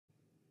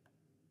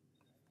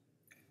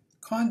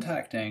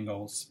Contact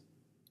angles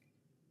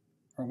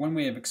are one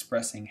way of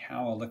expressing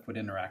how a liquid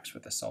interacts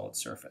with a solid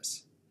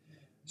surface.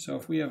 So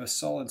if we have a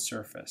solid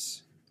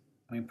surface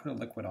and we put a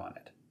liquid on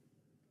it,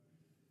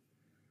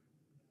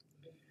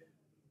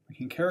 we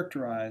can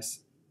characterize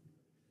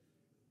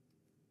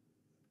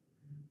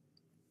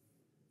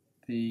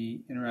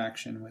the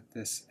interaction with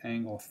this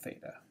angle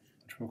theta,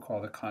 which we'll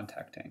call the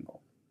contact angle.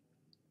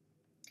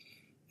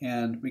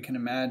 And we can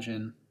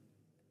imagine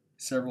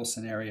several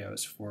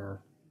scenarios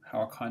for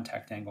how a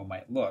contact angle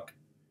might look.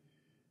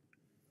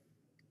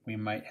 We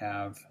might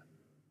have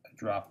a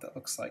drop that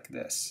looks like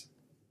this.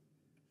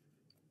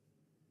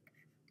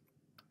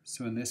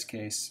 So in this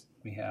case,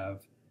 we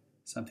have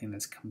something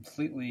that's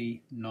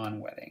completely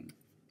non-wetting.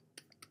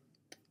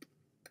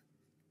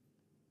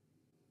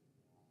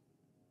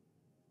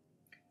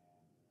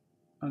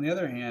 On the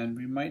other hand,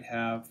 we might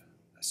have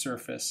a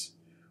surface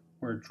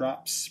where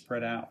drops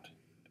spread out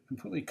to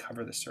completely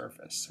cover the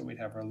surface. So we'd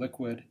have our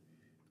liquid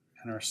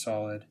and our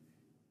solid,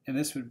 and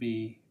this would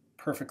be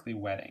perfectly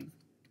wetting.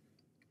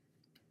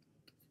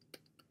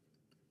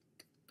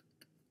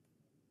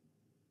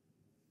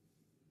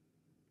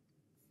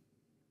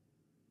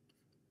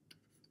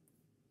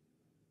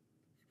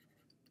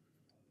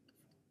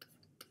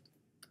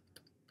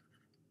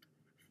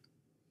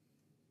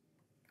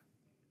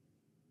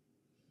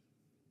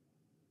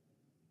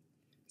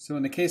 So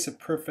in the case of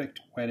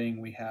perfect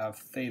wetting, we have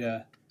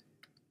theta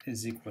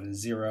is equal to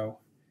 0.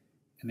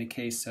 In the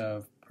case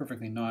of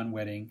perfectly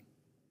non-wetting,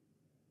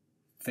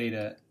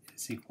 theta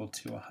is equal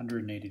to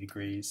 180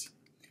 degrees.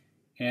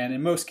 And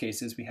in most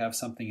cases, we have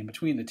something in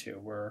between the two,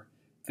 where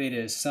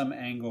theta is some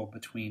angle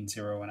between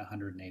 0 and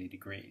 180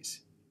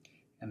 degrees.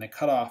 And the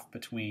cutoff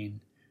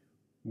between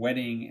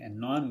wetting and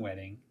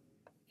non-wetting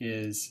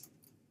is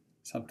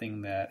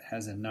something that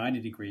has a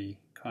 90-degree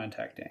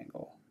contact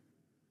angle.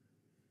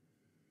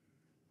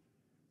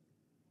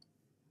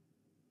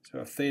 So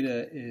if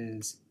theta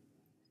is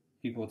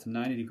equal to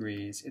 90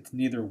 degrees, it's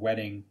neither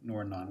wetting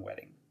nor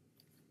non-wetting.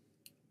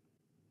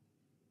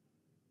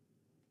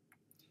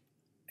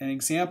 An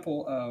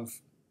example of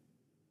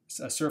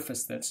a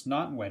surface that's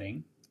not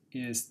wetting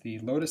is the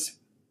Lotus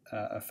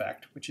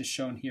effect, which is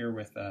shown here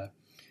with a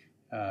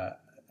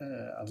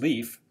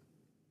leaf.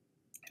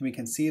 And we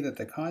can see that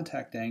the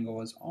contact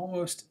angle is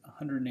almost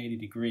 180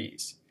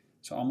 degrees,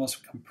 so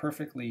almost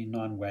perfectly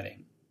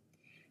non-wetting.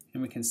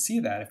 And we can see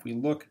that if we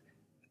look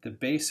the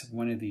base of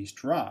one of these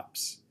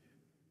drops,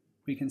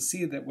 we can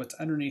see that what's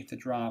underneath the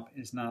drop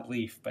is not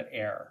leaf but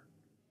air.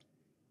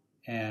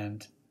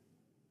 And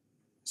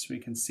so we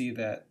can see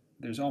that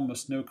there's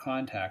almost no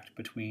contact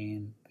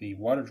between the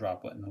water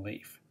droplet and the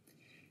leaf.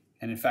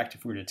 And in fact,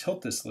 if we were to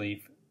tilt this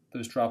leaf,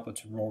 those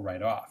droplets would roll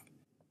right off.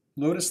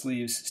 Lotus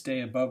leaves stay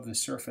above the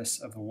surface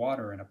of the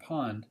water in a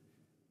pond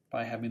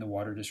by having the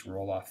water just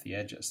roll off the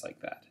edges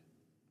like that.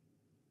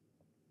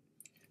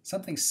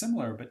 Something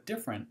similar but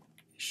different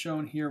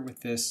shown here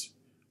with this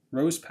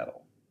rose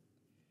petal.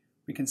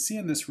 We can see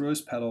in this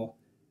rose petal,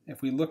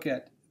 if we look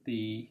at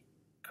the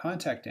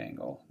contact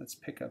angle, let's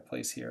pick a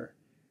place here,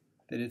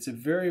 that it's a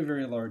very,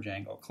 very large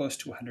angle, close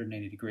to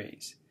 180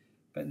 degrees.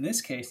 But in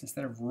this case,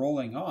 instead of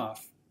rolling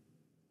off,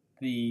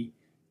 the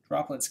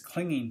droplet's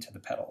clinging to the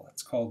petal.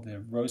 It's called the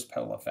rose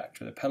petal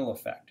effect or the petal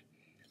effect.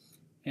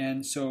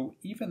 And so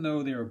even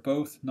though they are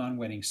both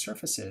non-wetting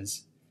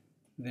surfaces,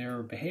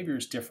 their behavior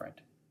is different.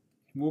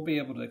 And we'll be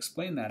able to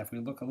explain that if we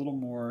look a little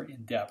more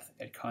in depth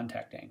at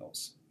contact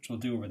angles, which we'll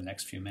do over the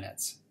next few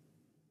minutes.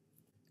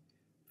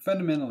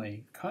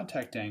 Fundamentally,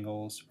 contact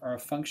angles are a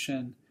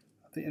function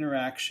of the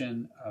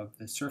interaction of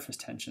the surface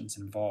tensions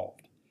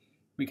involved.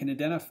 We can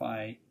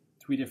identify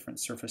 3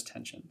 different surface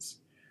tensions.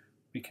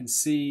 We can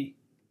see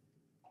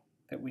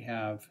that we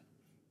have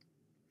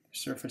the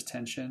surface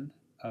tension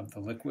of the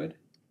liquid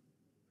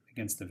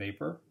against the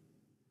vapor.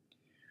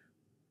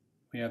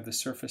 We have the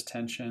surface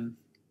tension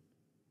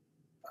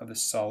of the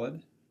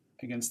solid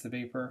against the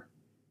vapor,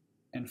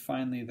 and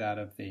finally that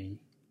of the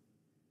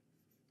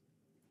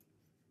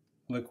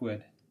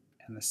liquid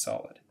and the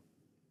solid.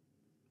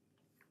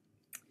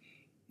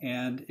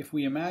 And if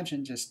we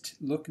imagine just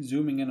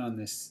zooming in on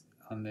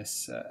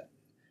this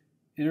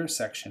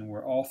intersection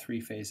where all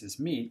 3 phases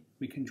meet,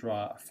 we can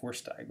draw a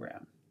force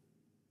diagram.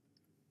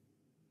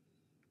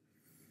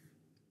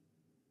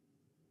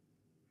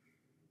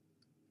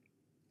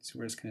 So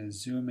we're just going to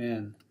zoom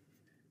in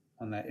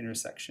on that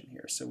intersection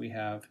here. So we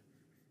have the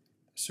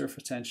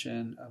surface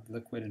tension of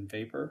liquid and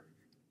vapor,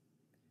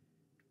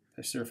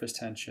 the surface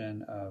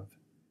tension of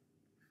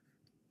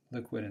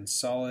liquid and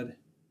solid,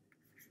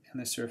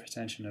 and the surface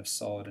tension of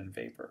solid and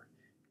vapor.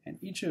 And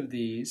each of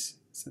these,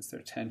 since they're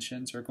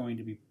tensions, are going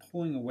to be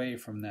pulling away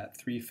from that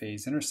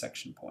 3-phase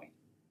intersection point.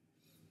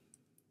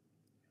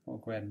 We'll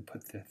go ahead and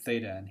put the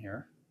theta in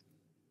here.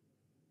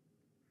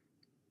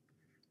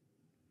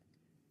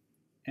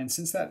 And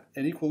since that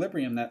at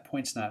equilibrium that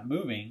point's not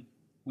moving,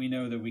 we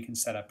know that we can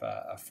set up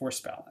a force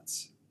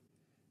balance.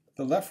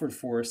 The leftward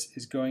force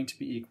is going to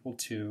be equal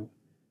to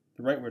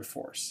the rightward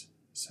force.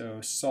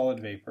 So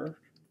solid vapor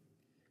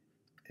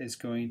is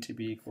going to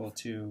be equal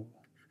to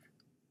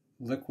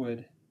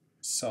liquid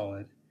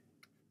solid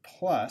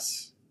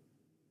plus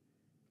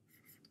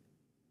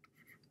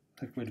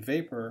liquid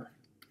vapor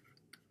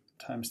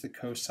times the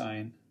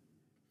cosine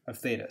of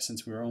theta,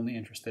 since we were only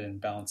interested in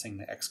balancing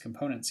the x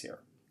components here.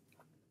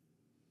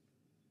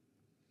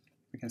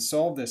 We can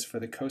solve this for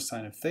the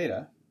cosine of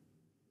theta.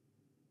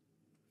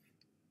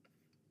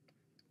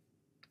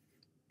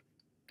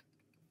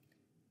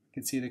 You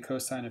can see the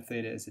cosine of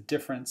theta is a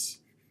difference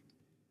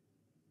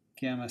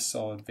gamma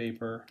solid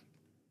vapor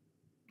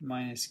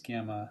minus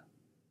gamma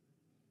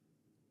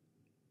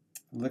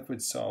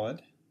liquid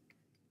solid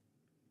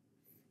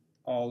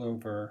all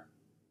over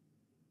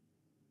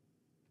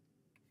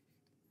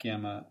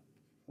gamma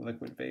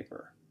liquid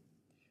vapor.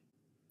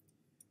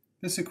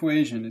 This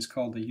equation is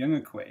called the Young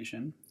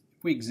equation.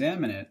 If we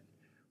examine it,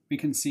 we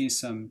can see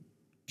some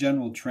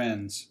general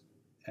trends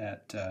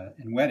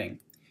in wetting.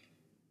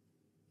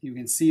 You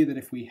can see that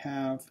if we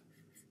have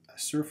a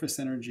surface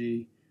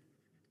energy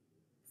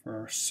for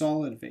our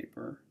solid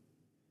vapor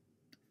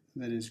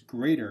that is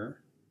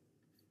greater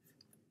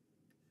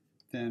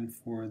than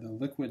for the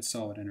liquid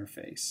solid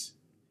interface,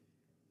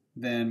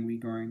 then we're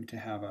going to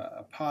have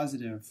a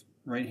positive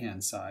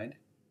right-hand side,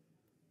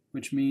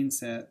 which means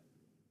that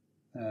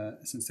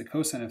since the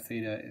cosine of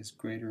theta is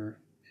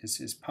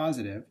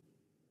positive,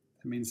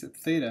 that means that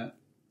theta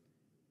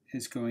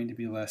is going to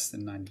be less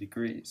than 90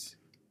 degrees.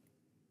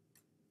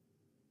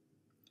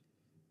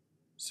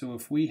 So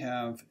if we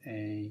have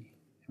and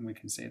we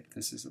can say that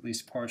this is at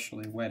least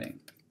partially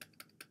wetting.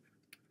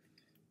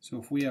 So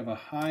if we have a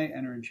high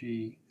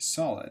energy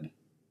solid,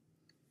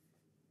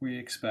 we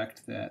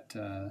expect that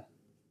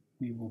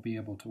we will be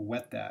able to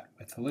wet that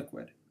with the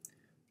liquid.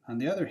 On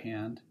the other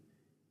hand,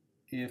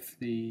 if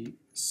the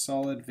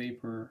solid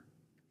vapor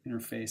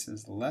interface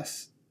is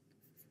less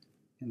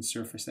in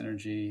surface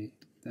energy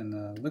than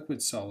the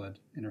liquid solid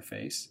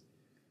interface,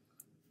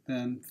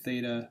 then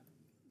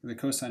the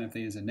cosine of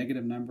theta is a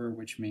negative number,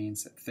 which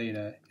means that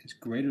theta is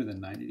greater than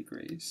 90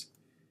 degrees.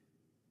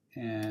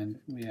 And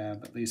we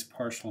have at least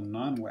partial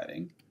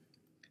non-wetting.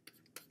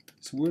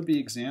 So what would be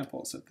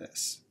examples of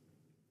this?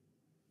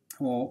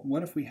 Well,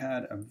 what if we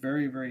had a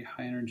very, very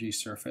high energy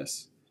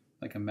surface,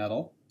 like a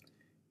metal,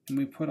 and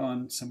we put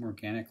on some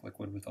organic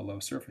liquid with a low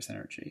surface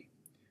energy?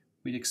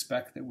 We'd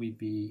expect that we'd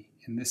be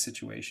in this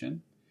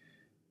situation.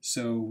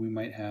 So we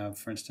might have,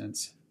 for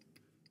instance,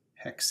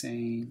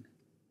 hexane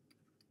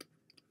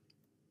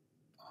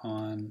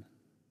on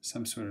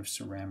some sort of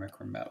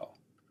ceramic or metal.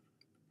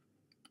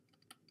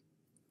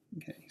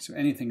 Okay, so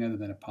anything other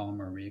than a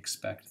polymer, we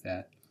expect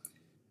that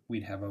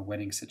we'd have a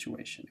wetting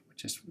situation. It would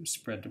just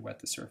spread to wet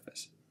the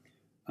surface.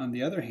 On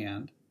the other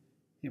hand,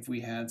 if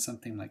we had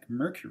something like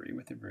mercury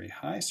with a very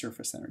high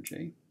surface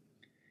energy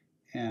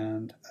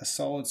and a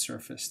solid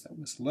surface that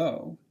was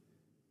low,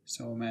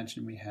 so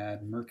imagine we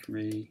had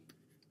mercury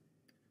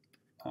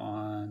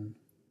on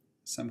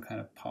some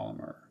kind of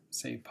polymer,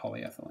 say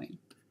polyethylene.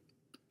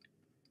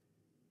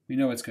 We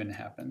know what's going to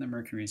happen. The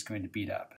mercury is going to beat up.